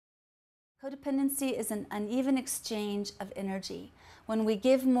Codependency is an uneven exchange of energy. When we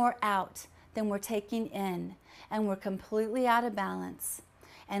give more out than we're taking in, and we're completely out of balance.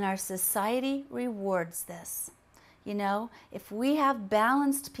 And our society rewards this. You know, if we have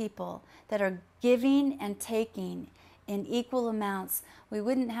balanced people that are giving and taking in equal amounts, we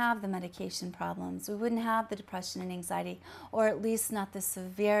wouldn't have the medication problems. We wouldn't have the depression and anxiety, or at least not the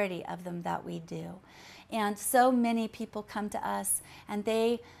severity of them that we do. And so many people come to us, and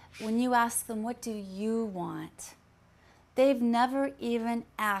when you ask them, what do you want? They've never even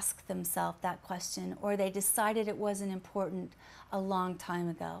asked themselves that question, or they decided it wasn't important a long time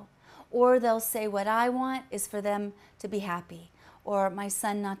ago. Or they'll say, what I want is for them to be happy, or my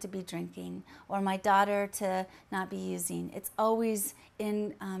son not to be drinking, or my daughter to not be using. It's always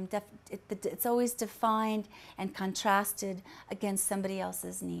it's always defined and contrasted against somebody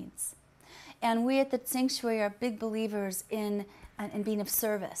else's needs. And we at the Sanctuary are big believers in being of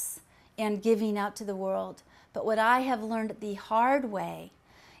service and giving out to the world. But what I have learned the hard way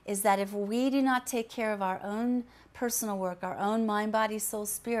is that if we do not take care of our own personal work, our own mind, body, soul,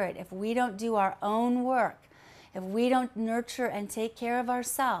 spirit, if we don't do our own work, if we don't nurture and take care of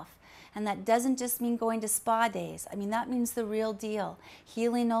ourselves, and that doesn't just mean going to spa days. I mean, that means the real deal.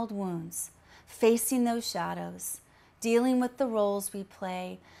 Healing old wounds, facing those shadows, dealing with the roles we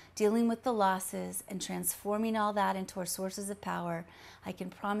play, dealing with the losses, and transforming all that into our sources of power. I can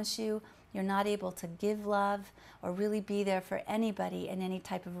promise you, you're not able to give love or really be there for anybody in any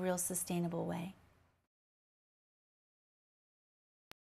type of real sustainable way.